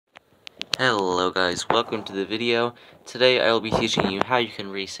Hello guys, welcome to the video. Today I will be teaching you how you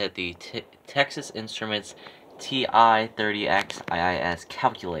can reset the Texas Instruments TI-30XIIS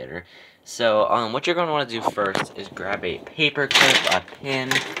calculator. So what you're going to want to do first is grab a paper clip, a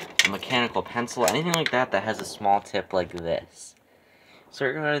pin, a mechanical pencil, anything like that that has a small tip like this. So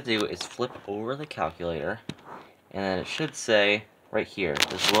what you're going to do is flip over the calculator, and then it should say right here,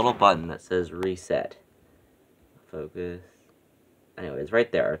 this little button that says reset. Focus. Anyways, right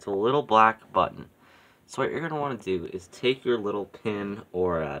there, it's a little black button. So what you're going to want to do is take your little pin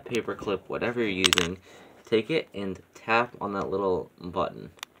or a paper clip, whatever you're using, take it and tap on that little button.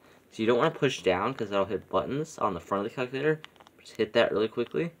 So you don't want to push down because that'll hit buttons on the front of the calculator. Just hit that really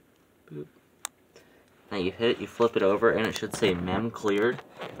quickly. Boop. Now you hit it, you flip it over, and it should say mem cleared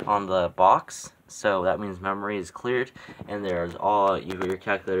on the box. So that means memory is cleared, and there's your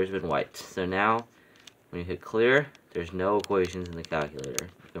calculator's been wiped. So now, when you hit clear, there's no equations in the calculator.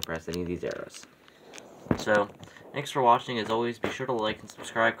 You can press any of these arrows. So, thanks for watching. As always, be sure to like and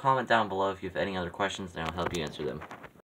subscribe. Comment down below if you have any other questions, and I'll help you answer them.